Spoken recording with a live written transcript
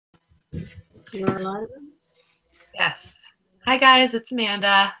You're alive? Yes. Hi guys, it's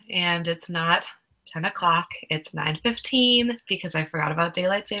Amanda, and it's not 10 o'clock, it's 9:15 because I forgot about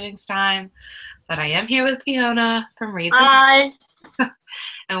daylight savings time, but I am here with Fiona from Reads Hi.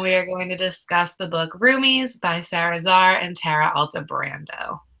 and we are going to discuss the book Roomies by Sara Zarr and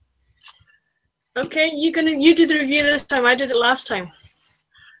Altebrando. Okay, you did the review this time. I did it last time.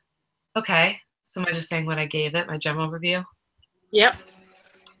 Okay, so am I just saying what I gave it, my general review? Yep.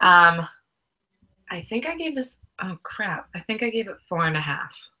 I think I gave this, oh crap, I think I gave it 4.5.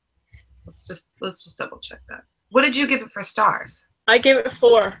 Let's just double check that. What did you give it for stars? I gave it a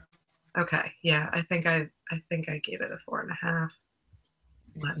 4. Okay, yeah, I think I gave it a 4.5.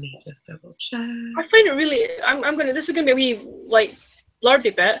 Let me just double check. I find it really. This is gonna be a wee like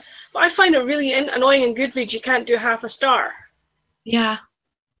blurby bit, but I find it really annoying in Goodreads. You can't do half a star. Yeah,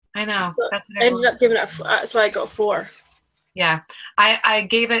 I know. So That's what I ended everyone. up giving it. That's why I got a 4. Yeah, I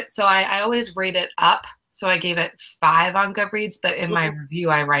gave it. So I always rate it up. So I gave it 5 on Goodreads, but in my review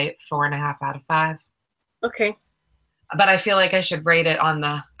I write 4.5 out of 5. Okay. But I feel like I should rate it on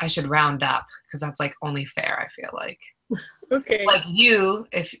the. I should round up because that's like only fair. I feel like. Okay. Like you,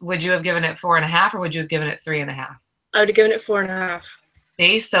 if would you have given it 4.5 or would you have given it 3.5? I would have given it 4.5.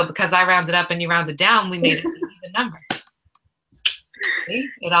 See, so because I rounded up and you rounded down, we made it an even number. See,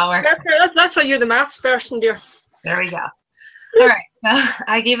 it all works. That's why you're the maths person, dear. There we go. All right, so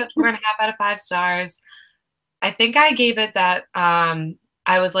I gave it 4.5 out of 5 stars. I think I gave it that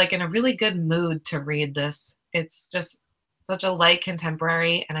I was like in a really good mood to read this. It's just such a light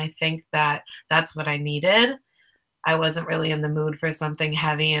contemporary, and I think that that's what I needed. I wasn't really in the mood for something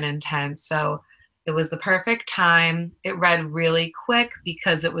heavy and intense, so it was the perfect time. It read really quick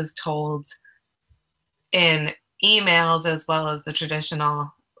because it was told in emails as well as the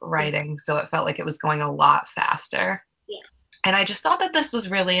traditional writing, so it felt like it was going a lot faster. Yeah. And I just thought that this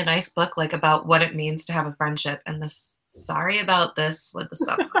was really a nice book, like about what it means to have a friendship. And this, sorry about this with the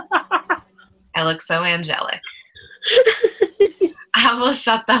sun. I look so angelic. I almost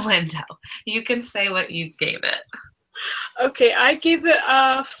shut the window. You can say what you gave it. Okay, I gave it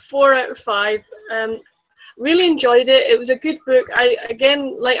a 4 out of 5. Really enjoyed it. It was a good book.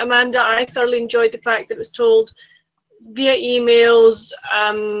 Again, like Amanda, I thoroughly enjoyed the fact that it was told via emails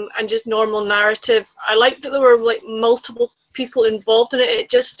and just normal narrative. I liked that there were like multiple people involved in it. It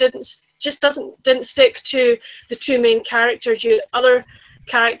just didn't stick to the two main characters. You had other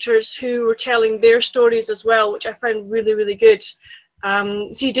characters who were telling their stories as well, which I found really, really good.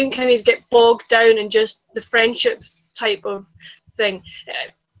 So you didn't kind of get bogged down in just the friendship type of thing.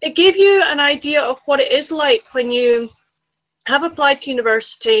 It gave you an idea of what it is like when you have applied to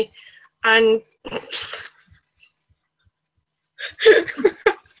university and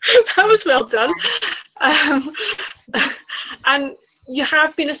that was well done. And you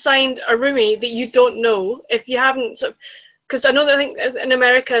have been assigned a roomie that you don't know if you haven't. Because I know that I think in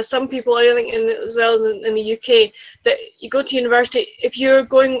America, some people, I think as well in the UK, that you go to university, if you're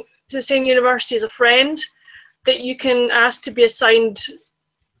going to the same university as a friend, that you can ask to be assigned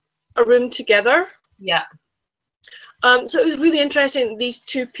a room together. Yeah. So it was really interesting. These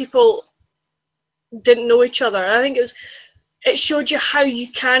two people didn't know each other. I think it showed you how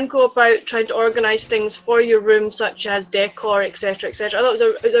you can go about trying to organize things for your room, such as decor, etc., etc. I thought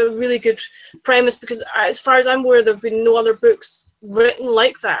it was a really good premise because, as far as I'm aware, there have been no other books written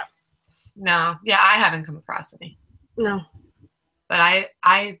like that. No. Yeah, I haven't come across any. No. But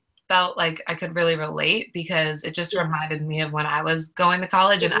I felt like I could really relate because it just reminded me of when I was going to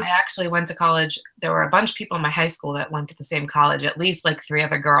college, and I actually went to college. There were a bunch of people in my high school that went to the same college, at least like 3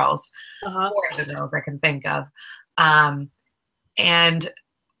 other girls, 4 other girls I can think of. And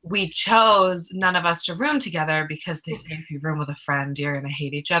we chose none of us to room together because they say if you room with a friend, you're going to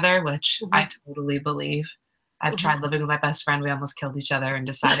hate each other, which I totally believe. I've tried living with my best friend. We almost killed each other and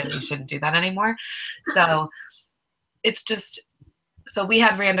decided we shouldn't do that anymore. So it's just, so we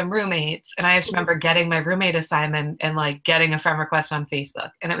had random roommates, and I just remember getting my roommate assignment and like getting a friend request on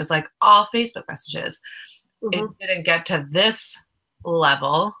Facebook, and it was like all Facebook messages. It didn't get to this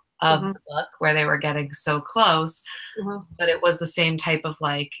level of the book where they were getting so close, but it was the same type of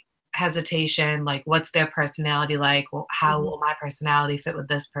like hesitation, like what's their personality like? Well, how will my personality fit with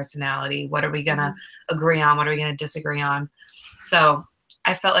this personality? What are we gonna agree on? What are we gonna disagree on? So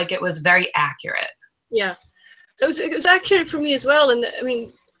I felt like it was very accurate. Yeah, it was accurate for me as well, and I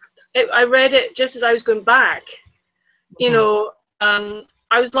mean, I read it just as I was going back. You know,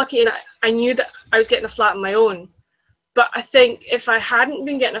 I was lucky, and I knew that I was getting a flat on my own. But I think if I hadn't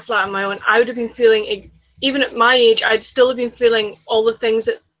been getting a flat on my own, I would have been feeling, even at my age, I'd still have been feeling all the things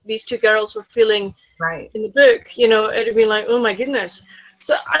that these two girls were feeling in the book. You know, it'd have been like, oh my goodness.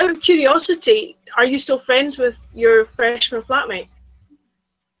 So out of curiosity, are you still friends with your freshman flatmate?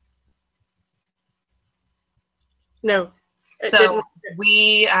 No. It So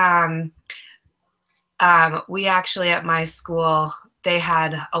didn't. we actually at my school, they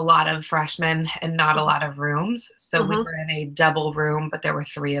had a lot of freshmen and not a lot of rooms. So we were in a double room, but there were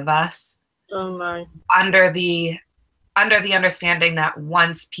 3 of us. Oh my. Under the understanding that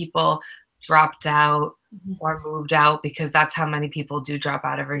once people dropped out or moved out, because that's how many people do drop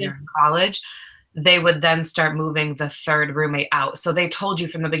out every year in college, they would then start moving the 3rd roommate out. So they told you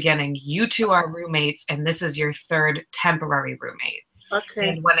from the beginning, you 2 are roommates and this is your 3rd temporary roommate. Okay.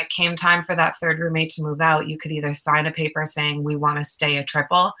 And when it came time for that 3rd roommate to move out, you could either sign a paper saying we want to stay a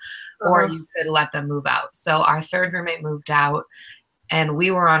triple, or you could let them move out. So our 3rd roommate moved out, and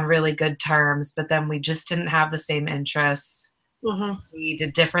we were on really good terms, but then we just didn't have the same interests. We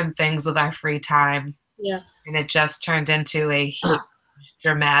did different things with our free time. Yeah. And it just turned into a huge,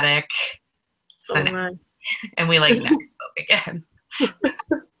 dramatic finale. And we like never spoke again.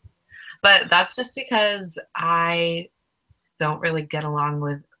 But that's just because I don't really get along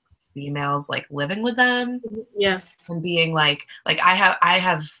with females like living with them. Yeah. And being like I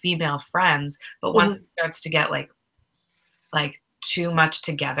have female friends, but once it starts to get like too much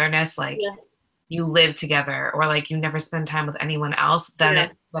togetherness, like you live together or like you never spend time with anyone else, then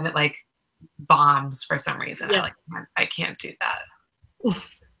it like bombs for some reason. I can't do that.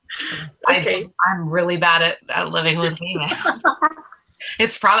 Okay. I'm really bad at living with females.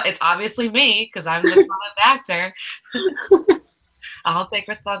 It's obviously me because I'm the product actor. I'll take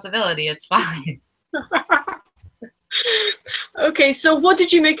responsibility. It's fine. Okay, so what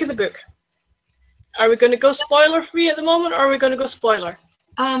did you make of the book? Are we going to go spoiler free at the moment, or are we going to go spoiler?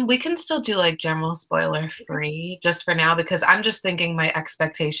 We can still do like general spoiler free just for now, because I'm just thinking my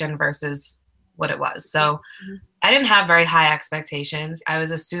expectation versus what it was. So I didn't have very high expectations. I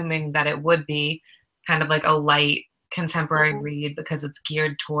was assuming that it would be kind of like a light contemporary read because it's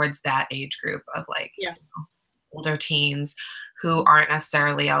geared towards that age group of like older teens who aren't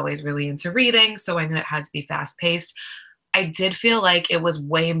necessarily always really into reading. So I knew it had to be fast paced. I did feel like it was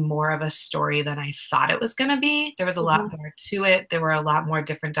way more of a story than I thought it was going to be. There was a lot more to it. There were a lot more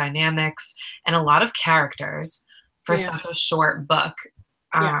different dynamics and a lot of characters for such a short book.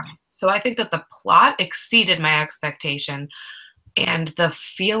 So I think that the plot exceeded my expectation, and the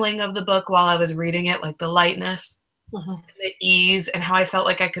feeling of the book while I was reading it, like the lightness, the ease, and how I felt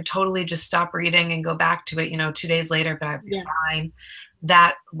like I could totally just stop reading and go back to it, 2 days later, but I'd be fine.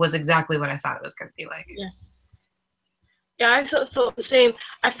 That was exactly what I thought it was going to be like. Yeah, I sort of thought the same.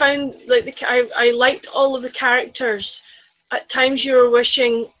 I found like I liked all of the characters. At times you were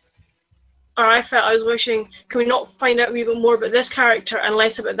wishing, or I felt I was wishing, can we not find out a wee bit more about this character and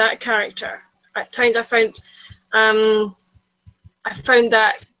less about that character? At times I found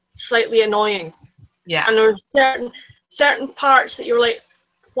that slightly annoying. Yeah. And there were certain parts that you were like,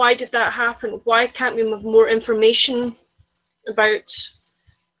 why did that happen? Why can't we have more information about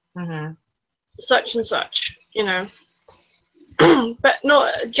such and such, But no,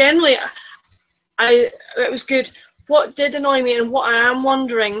 generally, it was good. What did annoy me and what I am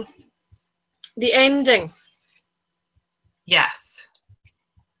wondering, the ending. Yes.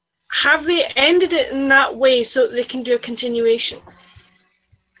 Have they ended it in that way so that they can do a continuation?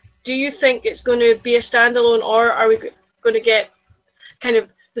 Do you think it's going to be a standalone, or are we going to get kind of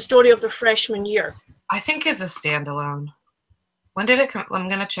the story of the freshman year? I think it's a standalone. When did it come? I'm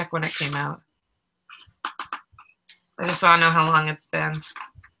going to check when it came out. I just want to know how long it's been.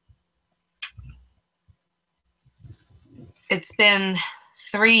 It's been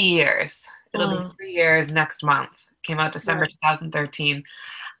 3 years. It'll be 3 years next month. Came out December 2013.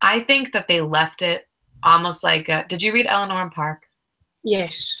 I think that they left it almost like did you read Eleanor and Park?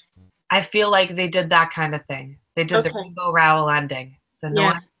 Yes. I feel like they did that kind of thing. They did the Rainbow Rowell ending. It's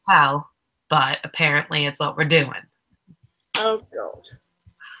annoying as hell, but apparently it's what we're doing. Oh, God.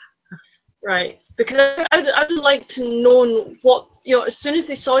 Right. Because I'd like to know what, as soon as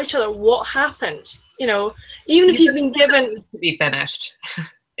they saw each other, what happened. Even if he's been given... to be finished.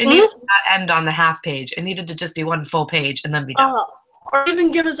 It needed to not end on the half page. It needed to just be one full page and then be done. Or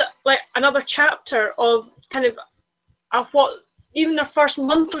even give us like another chapter of kind of what, even their first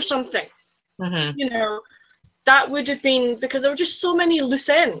month or something. That would have been, because there were just so many loose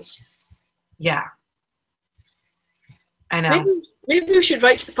ends. Yeah. I know. Maybe we should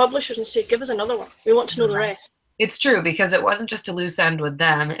write to the publishers and say, give us another one. We want to know the rest. It's true, because it wasn't just a loose end with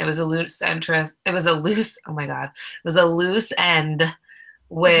them. It was a loose interest. It was a loose, oh my God. It was a loose end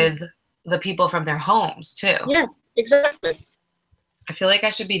with the people from their homes too. Yeah, exactly. I feel like I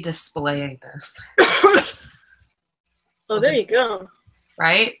should be displaying this. Oh, there you go.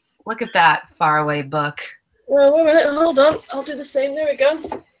 Right? Look at that faraway book. Well, wait a minute, hold on. I'll do the same. There we go.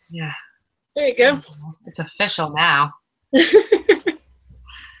 Yeah. There you go. It's official now.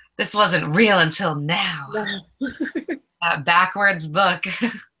 This wasn't real until now. Wow. That backwards book.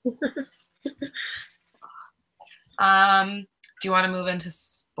 Do you want to move into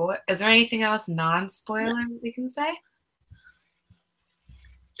is there anything else non-spoiler we can say?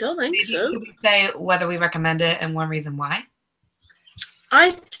 Don't think Maybe so. could we say whether we recommend it and one reason why?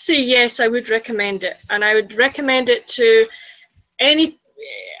 I'd say yes, I would recommend it. And I would recommend it to any...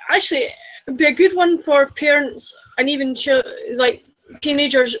 Actually, it'd be a good one for parents and even like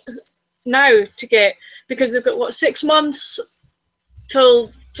teenagers now to get, because they've got, what, 6 months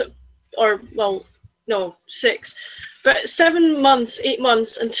till... or, well, no, 6. But 7 months, 8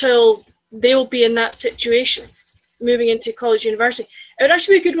 months until they'll be in that situation, moving into college, university. It would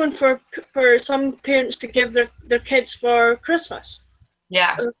actually be a good one for some parents to give their kids for Christmas.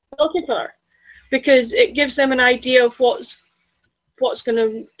 Yeah. Looking for her, because it gives them an idea of what's going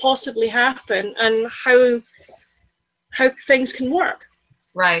to possibly happen and how things can work.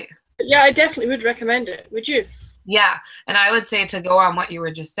 Right. But yeah, I definitely would recommend it. Would you? Yeah, and I would say, to go on what you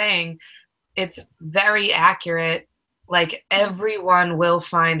were just saying, it's very accurate. Like, everyone will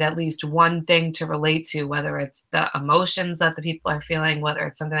find at least one thing to relate to, whether it's the emotions that the people are feeling, whether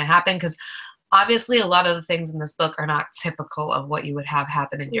it's something that happened, because obviously a lot of the things in this book are not typical of what you would have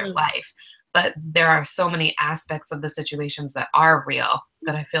happen in your life, but there are so many aspects of the situations that are real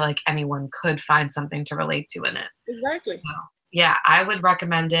that I feel like anyone could find something to relate to in it. Exactly. So, yeah, I would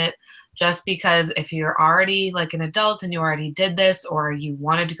recommend it, just because if you're already like an adult and you already did this, or you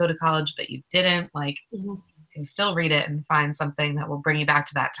wanted to go to college but you didn't, like, you can still read it and find something that will bring you back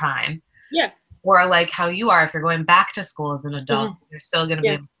to that time. Yeah. Or like how you are, if you're going back to school as an adult, you're still going to be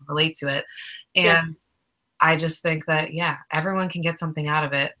able to relate to it. And I just think that, yeah, everyone can get something out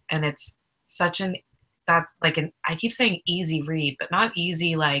of it. And it's such I keep saying easy read, but not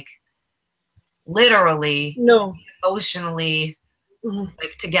easy like literally, No. emotionally,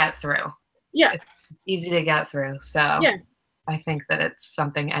 like to get through. Yeah. It's easy to get through. So yeah. I think that it's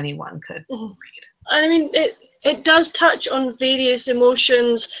something anyone could read. I mean, it does touch on various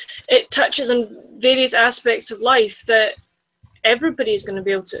emotions. It touches on various aspects of life that everybody is going to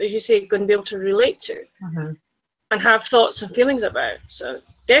be able to, as you say, going to be able to relate to and have thoughts and feelings about. So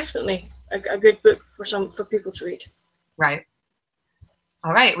definitely a good book for people to read. Right.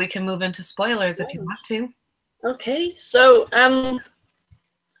 All right, we can move into spoilers if you want to. Okay, so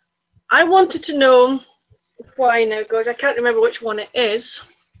I wanted to know why now, guys. I can't remember which one it is.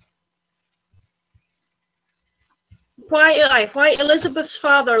 Why Elizabeth's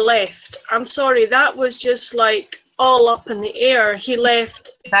father left. I'm sorry, that was just like all up in the air. He left.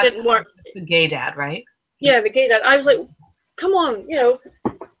 It didn't work. The gay dad, right? Yeah, the gay dad. I was like, come on,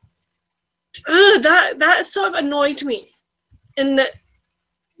 that sort of annoyed me, in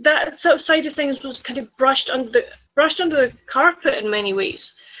that sort of side of things was kind of brushed under the carpet in many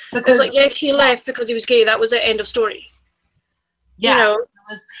ways. Because like, yes, he left because he was gay. That was the end of story. Yeah,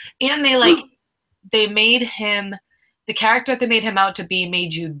 and they made him, the character they made him out to be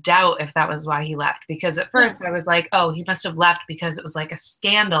made you doubt if that was why he left. Because at first I was like, oh, he must have left because it was like a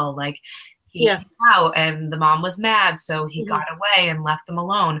scandal. Like, he came out and the mom was mad, so he got away and left them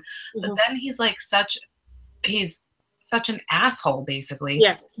alone. But then he's such an asshole, basically.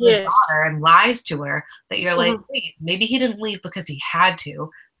 Yeah. His daughter, and lies to her, that you're like, wait, maybe he didn't leave because he had to.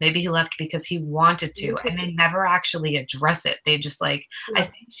 Maybe he left because he wanted to. And they never actually address it. They just like, I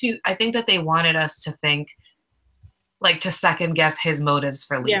think that they wanted us to think, like, to second guess his motives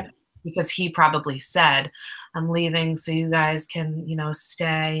for leaving. Because he probably said, I'm leaving so you guys can,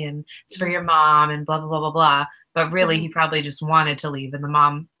 stay, and it's for your mom, and blah, blah, blah, blah, blah. But really, he probably just wanted to leave. And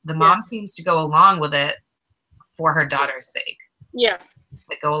the mom seems to go along with it for her daughter's sake. Yeah.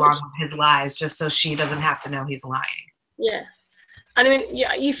 Like, go along with his lies just so she doesn't have to know he's lying. Yeah. And I mean,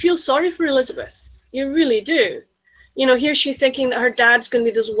 you feel sorry for Elizabeth. You really do. Here she's thinking that her dad's going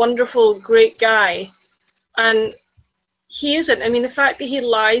to be this wonderful, great guy. And he isn't. I mean, the fact that he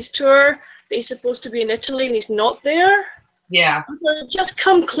lies to her, that he's supposed to be in Italy and he's not there. Yeah. Just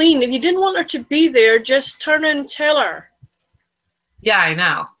come clean. If you didn't want her to be there, just turn and tell her. Yeah, I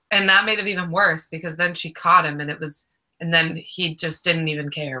know. And that made it even worse, because then she caught him, and then he just didn't even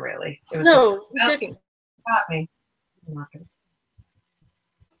care, really. It was he got me. I'm not gonna say.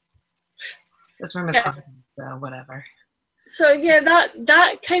 This room is fun, so whatever. So yeah, that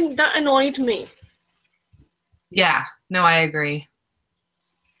annoyed me. Yeah, no, I agree.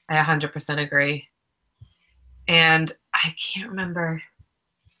 I 100% agree. And I can't remember,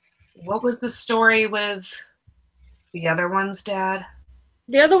 what was the story with the other one's dad?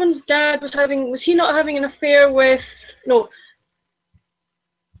 the other one's dad was he not having an affair with, no,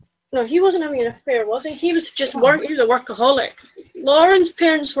 he wasn't having an affair, was he? He was just he was a workaholic. Lauren's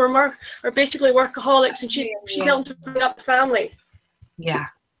parents are basically workaholics, and she's helping to bring up the family. Yeah.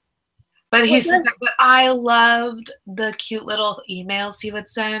 But but I loved the cute little emails he would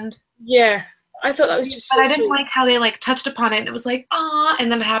send. Yeah. I thought that was just so I didn't sweet. like how they like touched upon it and it was like, ah,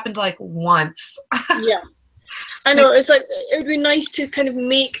 and then it happened like once. Yeah. I know, it's like it would be nice to kind of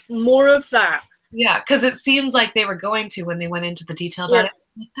make more of that. Yeah, because it seems like they were going to when they went into the detail about it.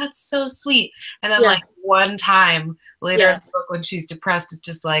 Like, that's so sweet. And then like one time later in the book when she's depressed, it's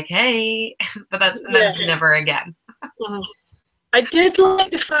just like, hey, but that's never again. I did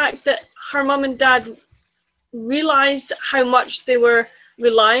like the fact that her mum and dad realized how much they were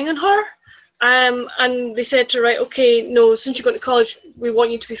relying on her. And they said to her, right, okay, no, since you're going to college, we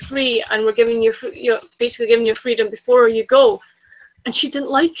want you to be free, and we're giving you, basically giving you freedom before you go. And she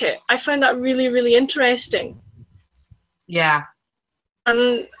didn't like it. I found that really, really interesting. Yeah. And I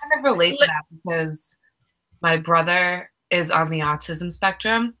kind of relate to that because my brother is on the autism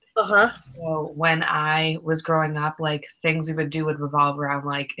spectrum. So when I was growing up, like things we would do would revolve around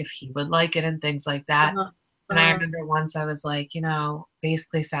like if he would like it and things like that. And I remember once I was like, you know,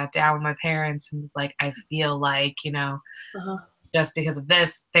 basically sat down with my parents and was like, I feel like, you know, just because of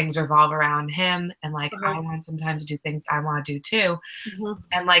this, things revolve around him. And like, I want some time to do things I want to do too.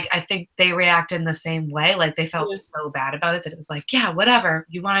 And like, I think they reacted in the same way. Like they felt so bad about it that it was like, yeah, whatever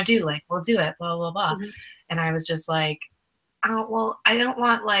you want to do, like, we'll do it, blah, blah, blah. And I was just like, oh, well, I don't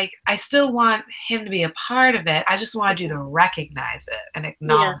want like, I still want him to be a part of it. I just wanted you to recognize it and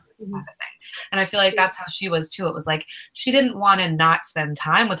acknowledge it kind of thing. And I feel like that's how she was too. It was like, she didn't want to not spend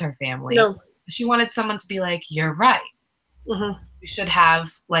time with her family. No. She wanted someone to be like, you're right. You should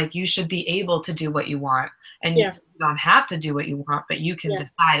have, like, you should be able to do what you want. And you don't have to do what you want, but you can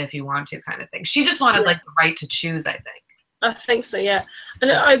decide if you want to kind of thing. She just wanted like the right to choose, I think. I think so, yeah.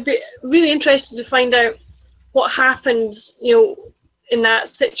 And I'd be really interested to find out what happened, you know, in that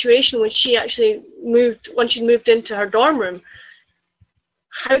situation when she actually once she moved into her dorm room.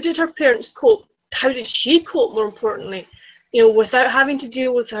 How did her parents cope? How did she cope, more importantly, you know, without having to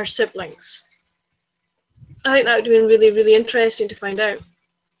deal with her siblings? I think that would have been really, really interesting to find out.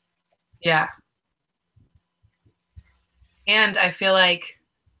 Yeah. And I feel like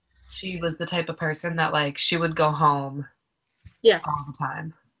she was the type of person that like she would go home all the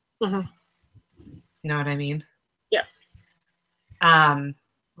time. You know what I mean? Yeah.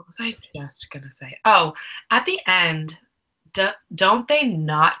 What was I just gonna say? Oh, at the end, don't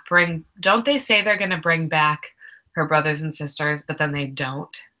they say they're gonna bring back her brothers and sisters, but then they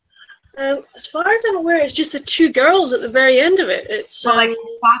don't? As far as I'm aware, it's just the two girls at the very end of it. It's like I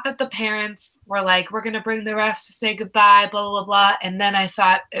thought that the parents were like, we're gonna bring the rest to say goodbye, blah blah blah, and then I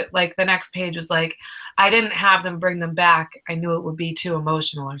saw it like the next page was like, I didn't have them bring them back. I knew it would be too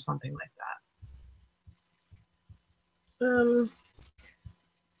emotional or something like that.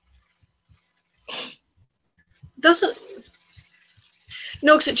 Doesn't.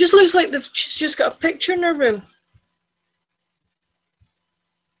 No, because it just looks like she's just got a picture in her room.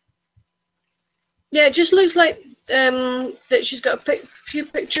 Yeah, it just looks like that she's got a few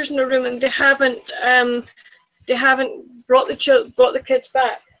pictures in her room, and they haven't brought the kids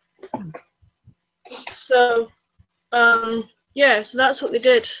back. So, yeah, so that's what they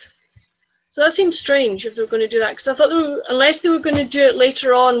did. So that seems strange if they were going to do that, because I thought unless they were going to do it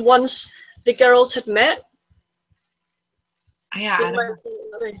later on once the girls had met. Yeah, I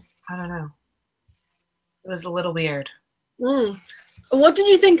don't know. It was a little weird. And what did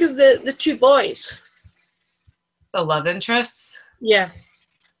you think of the two boys? The love interests? Yeah.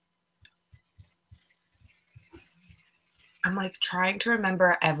 I'm like trying to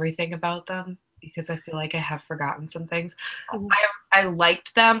remember everything about them because I feel like I have forgotten some things. I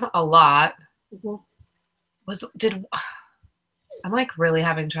liked them a lot. I'm like really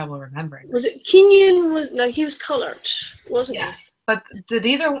having trouble remembering. Was it Kenyon? He was colored, wasn't he? Yes, but they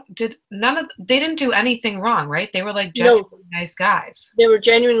didn't do anything wrong, right? They were like genuinely nice guys. They were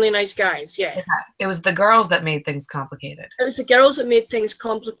genuinely nice guys, yeah. It was the girls that made things complicated. It was the girls that made things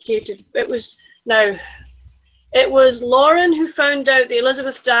complicated. It was Lauren who found out that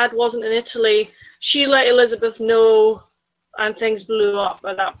Elizabeth's dad wasn't in Italy. She let Elizabeth know, and things blew up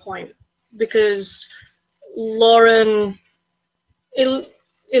at that point because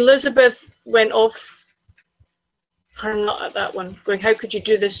Elizabeth went off her nut at that one, going, "How could you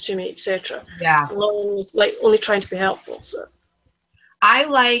do this to me?" etc. Yeah. Lauren was like only trying to be helpful. So I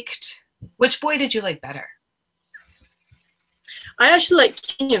liked. Which boy did you like better? I actually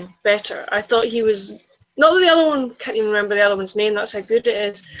liked Kenyon better. I thought he was Not that the other one, can't even remember the other one's name. That's how good it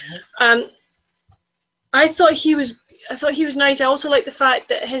is. I thought he was nice. I also like the fact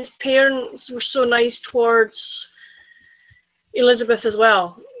that his parents were so nice towards Elizabeth as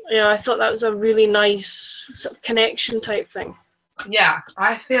well. Yeah, I thought that was a really nice sort of connection type thing. Yeah,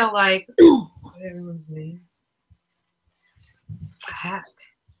 I feel like everyone's name. Heck.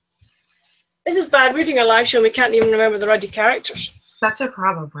 This is bad. We're doing a live show and we can't even remember the ruddy characters. Such a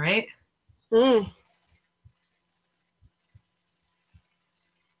problem, right? Wait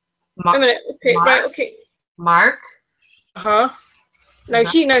a minute. Okay, Mark? right, okay. Mark? Uh-huh. Now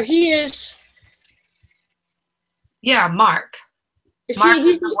he is. Yeah, Mark. Is Mark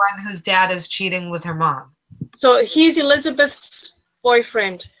he's is the one whose dad is cheating with her mom. So he's Elizabeth's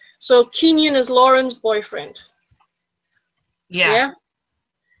boyfriend. So Kenyon is Lauren's boyfriend. Yes. Yeah.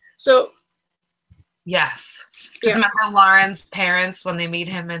 So. Yes. Because remember Lauren's parents when they meet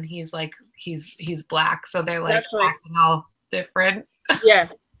him and he's like he's black, so they're like acting all different. Yeah.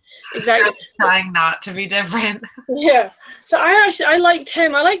 Exactly. Trying not to be different. Yeah. So I liked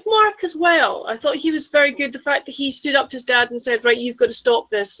him. I liked Mark as well. I thought he was very good. The fact that he stood up to his dad and said, right, you've got to stop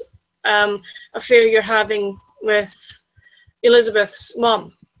this affair you're having with Elizabeth's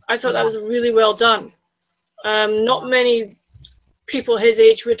mum. I thought that was really well done. Not many people his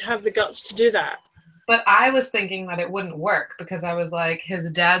age would have the guts to do that. But I was thinking that it wouldn't work because I was like,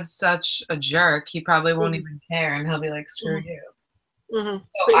 his dad's such a jerk. He probably won't even care and he'll be like, screw you. So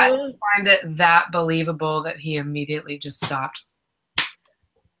I find it that believable that he immediately just stopped. I'm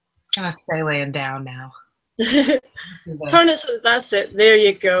gonna stay laying down now. Turn it so that's it. There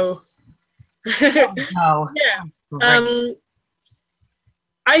you go. Oh, yeah.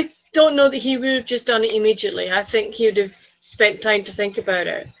 I don't know that he would have just done it immediately. I think he would have spent time to think about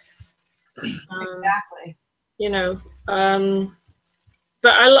it. Exactly. You know.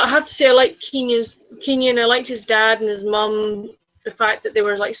 But I have to say I like Kenyon. I liked his dad and his mum. The fact that they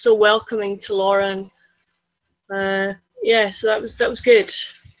were like so welcoming to Lauren. Yeah, so that was good.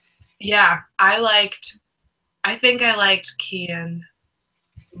 Yeah, I think I liked Kian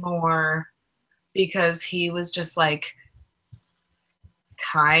more because he was just like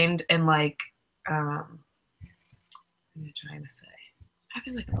kind and like what am I trying to say? I'm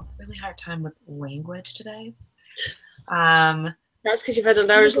having like a really hard time with language today. That's because you've had an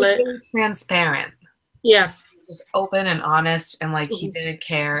hour's late. Really transparent. Yeah. Just open and honest, and like he didn't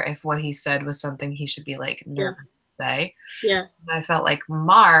care if what he said was something he should be like nervous to say. Yeah. And I felt like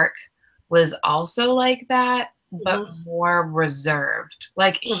Mark was also like that, but more reserved.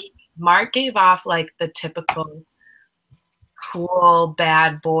 Like Mark gave off like the typical cool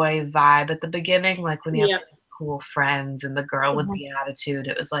bad boy vibe at the beginning, like when he had like, cool friends and the girl with the attitude.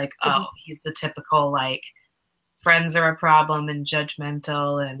 It was like, oh, he's the typical like friends are a problem and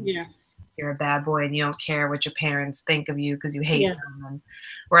judgmental and you're a bad boy and you don't care what your parents think of you because you hate them. And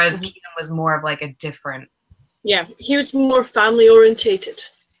whereas Keenan was more of like a different. Yeah, he was more family orientated.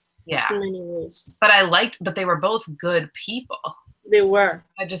 Yeah. In many ways. But they were both good people. They were.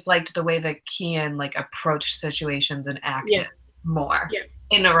 I just liked the way that Kian like approached situations and acted more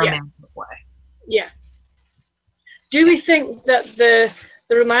in a romantic way. Yeah. Do we think that the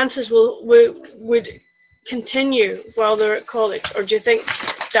romances would continue while they're at college, or do you think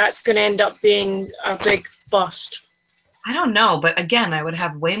that's going to end up being a big bust? I don't know, but again, I would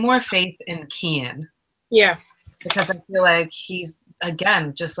have way more faith in Kian. Yeah. Because I feel like he's,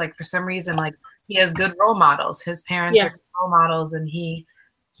 again, just like for some reason, like he has good role models. His parents are role models, and he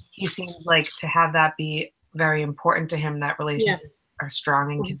seems like to have that be very important to him, that relationships are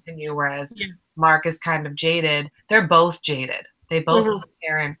strong and continue, whereas Mark is kind of jaded. They're both jaded. They both have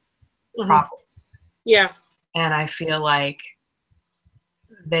parent problems. Yeah. And I feel like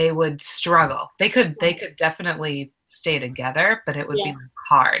they would struggle. They could definitely stay together, but it would be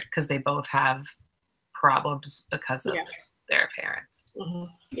hard because they both have problems because of their parents.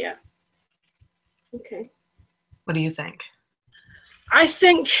 Yeah. Okay. What do you think? I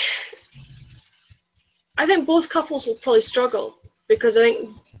think both couples will probably struggle because I think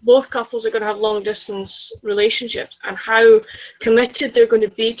both couples are going to have long distance relationships, and how committed they're going to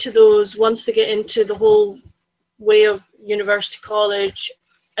be to those once they get into the whole way of university, college,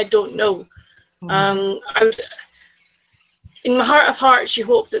 I don't know. I would, in my heart of hearts, you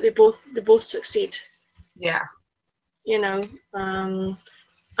hope that they both succeed. Yeah. You know,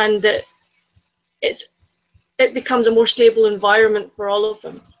 and that it becomes a more stable environment for all of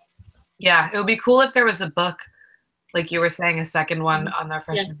them. Yeah, it would be cool if there was a book, like you were saying, a second one on their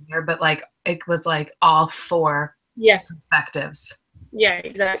freshman year, but like it was like all four perspectives. Yeah,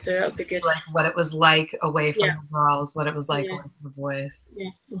 exactly. That would be good. Like what it was like away from Yeah. the girls, what it was like Yeah. away from the boys. Yeah.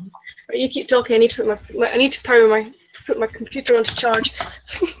 Mm-hmm. Right, you keep talking. I need to put my computer onto charge.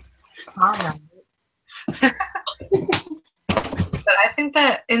 All right. But I think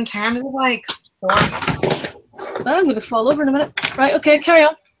that in terms of like story, I'm going to fall over in a minute. Right, okay, carry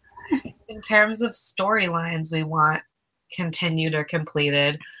on. in terms of storylines we want continued or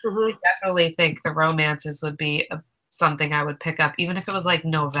completed, I definitely think the romances would be something I would pick up, even if it was like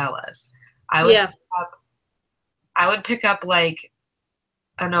novellas. I would pick up like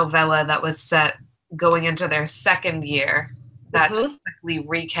a novella that was set going into their second year that just quickly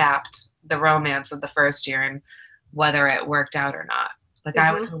recapped the romance of the first year and whether it worked out or not. Like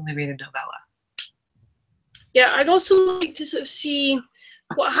I would totally read a novella. Yeah, I'd also like to sort of see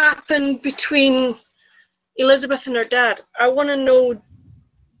what happened between Elizabeth and her dad. I want to know,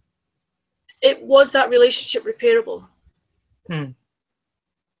 was that relationship repairable?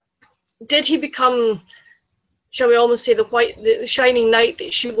 Did he become, shall we almost say, the shining knight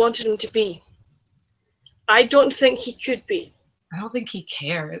that she wanted him to be? I don't think he could be. I don't think he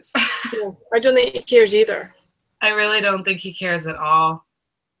cares. No, I don't think he cares either. I really don't think he cares at all.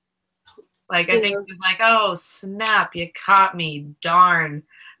 Like, I think he's like, oh, snap, you caught me, darn.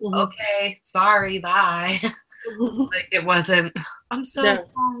 Okay, sorry, bye. Like, it wasn't, I'm so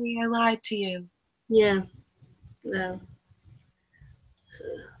sorry, I lied to you. Yeah, no. So,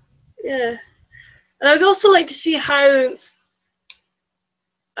 yeah. And I'd also like to see how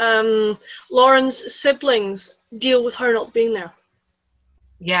Lauren's siblings deal with her not being there.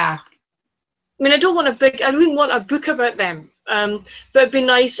 Yeah. I mean, I wouldn't want a book about them, but it'd be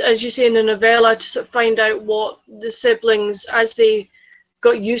nice, as you say in a novella, to sort of find out what the siblings, as they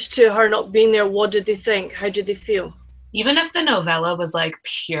got used to her not being there, what did they think? How did they feel? Even if the novella was like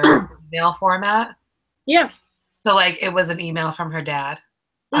pure email format. Yeah. So like it was an email from her dad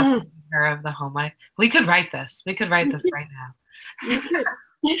updating her of the home life. We could write this. We could write this right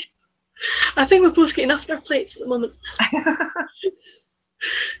now. I think we're both getting off our plates at the moment.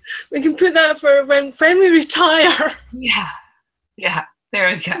 We can put that for when we retire. Yeah. Yeah. There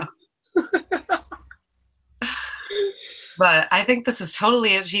we go. But I think this is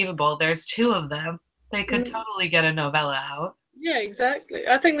totally achievable. There's 2 of them. They could totally get a novella out. Yeah, exactly.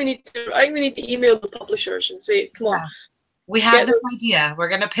 I think we need to email the publishers and say, come on. We have this idea. We're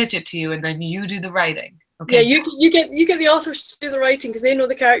gonna pitch it to you, and then you do the writing. Okay. Yeah, you get the authors to do the writing because they know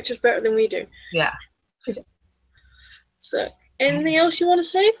the characters better than we do. Yeah. So, anything else you want to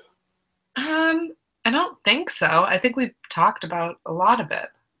say? I don't think so. I think we've talked about a lot of it.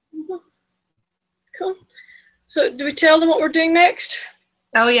 Cool. So, do we tell them what we're doing next?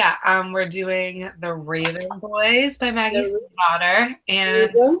 Oh yeah, we're doing The Raven Boys by Maggie Slaughter, and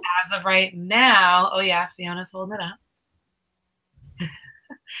as of right now, oh yeah, Fiona's holding it up.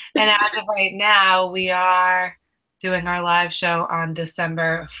 And as of right now, we are doing our live show on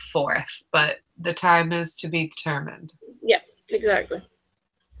December 4th, but the time is to be determined. Yeah, exactly.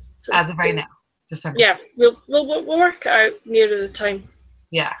 So, as of right now, December. Yeah, 4th. We'll work out nearer the time.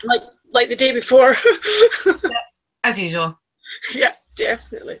 Yeah. Like the day before. Yeah, as usual. Yeah,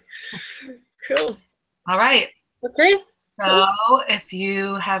 definitely. Cool. All right. Okay. So if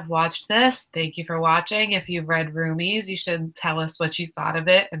you have watched this, thank you for watching. If you've read Roomies, you should tell us what you thought of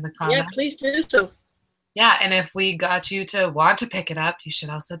it in the comments. Yeah, please do so. Yeah, and if we got you to want to pick it up, you should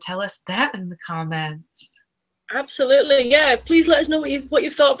also tell us that in the comments. Absolutely, yeah. Please let us know what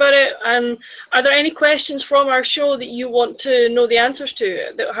you've thought about it. And are there any questions from our show that you want to know the answers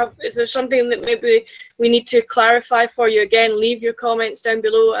to? Is there something that maybe we need to clarify for you? Again, leave your comments down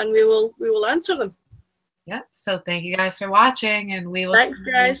below, and we will answer them. Yep. So thank you guys for watching, and we will see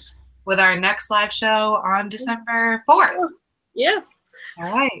you with our next live show on December 4th. Yeah.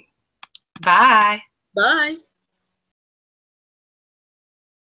 All right. Bye. Bye.